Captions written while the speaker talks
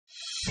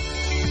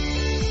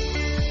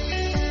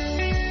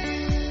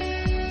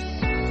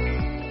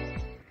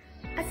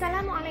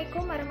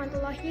Assalamualaikum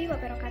warahmatullahi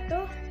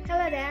wabarakatuh.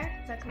 Hello there,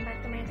 welcome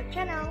back to my YouTube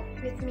channel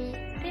with me,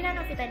 Rina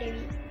Novita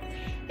Dewi.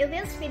 In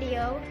this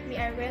video, we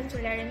are going to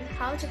learn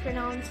how to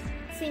pronounce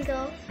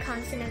single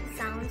consonant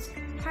sounds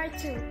part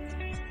 2.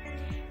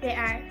 They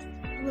are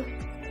w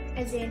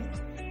as in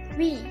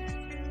we,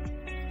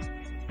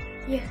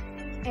 y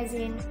as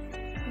in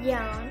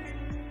yawn,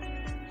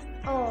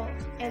 o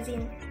as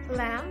in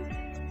lamb,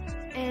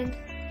 and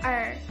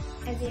r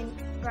as in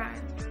run.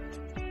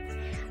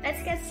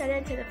 Let's get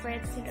started to the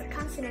first single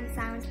consonant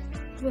sound,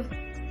 w.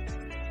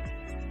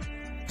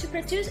 To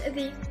produce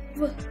the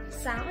w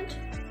sound,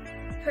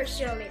 purse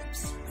your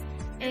lips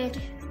and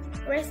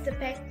raise the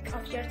back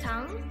of your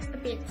tongue a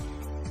bit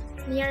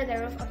near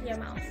the roof of your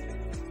mouth,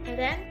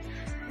 and then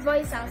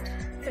voice out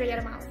through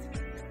your mouth.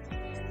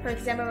 For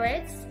example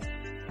words: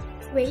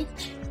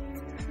 wage,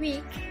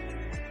 week,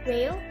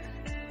 whale,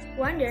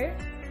 wonder,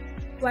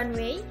 one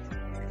way,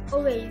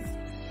 always,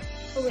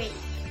 awake,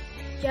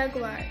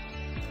 jaguar,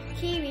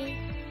 kiwi,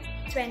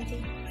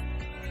 20.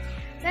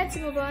 Let's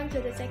move on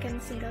to the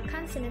second single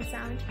consonant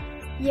sound,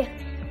 y.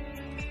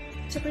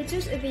 To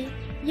produce the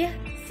y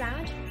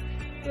sound,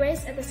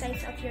 raise at the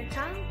sides of your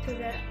tongue to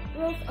the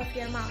roof of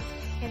your mouth,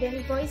 and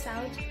then voice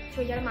out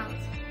through your mouth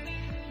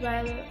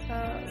while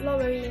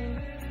lowering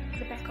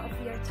the back of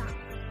your tongue.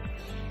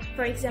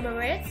 For example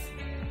words: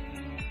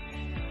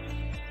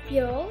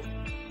 yo,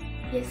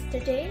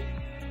 yesterday,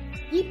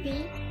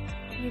 yippee,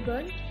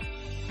 ribbon,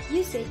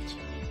 usage,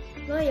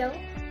 loyal,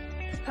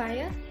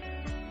 papaya,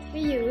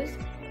 reuse,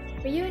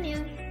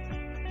 reunion,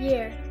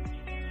 year.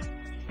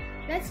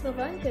 Let's move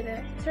on to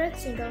the third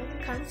single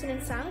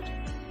consonant sound,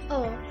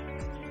 o.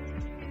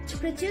 To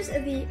produce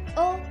the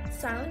o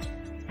sound,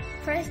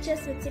 first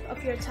just the tip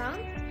of your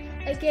tongue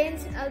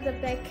against the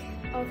back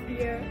of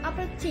your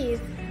upper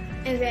teeth,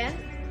 and then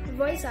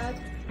voice out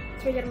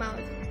through your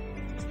mouth.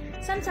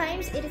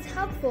 Sometimes it is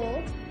helpful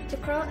to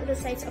curl the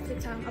sides of the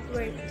tongue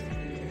upward.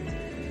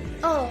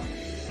 O,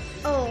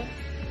 o,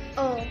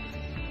 o.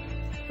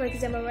 For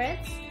example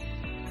words: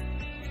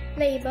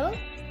 label,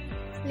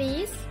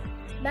 lease,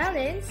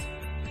 balance,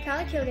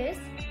 calculus,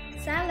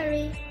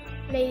 salary,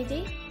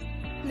 lady,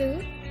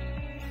 blue,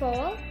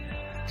 fall,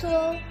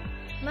 tool,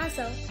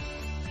 muscle.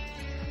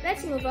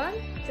 Let's move on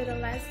to the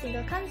last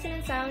single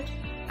consonant sound,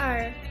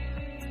 r.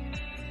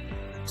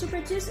 To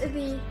produce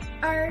the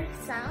r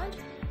sound,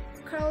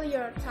 curl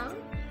your tongue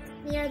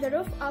near the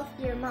roof of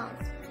your mouth,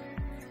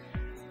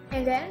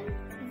 and then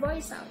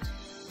voice out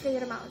through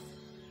your mouth.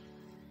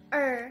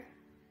 R.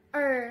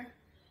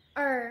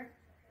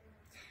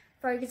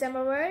 For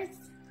example words: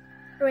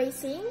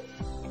 racing,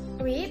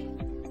 reap,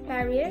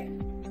 barrier,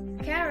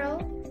 carol,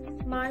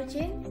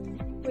 margin,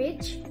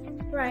 reach,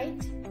 right,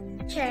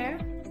 chair,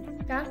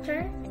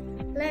 doctor,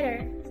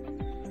 letter.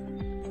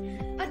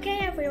 Okay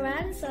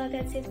everyone, so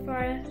that's it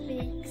for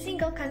the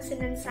single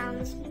consonant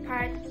sounds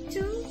part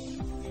 2.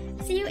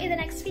 See you in the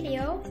next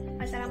video.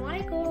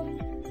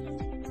 Wassalamualaikum.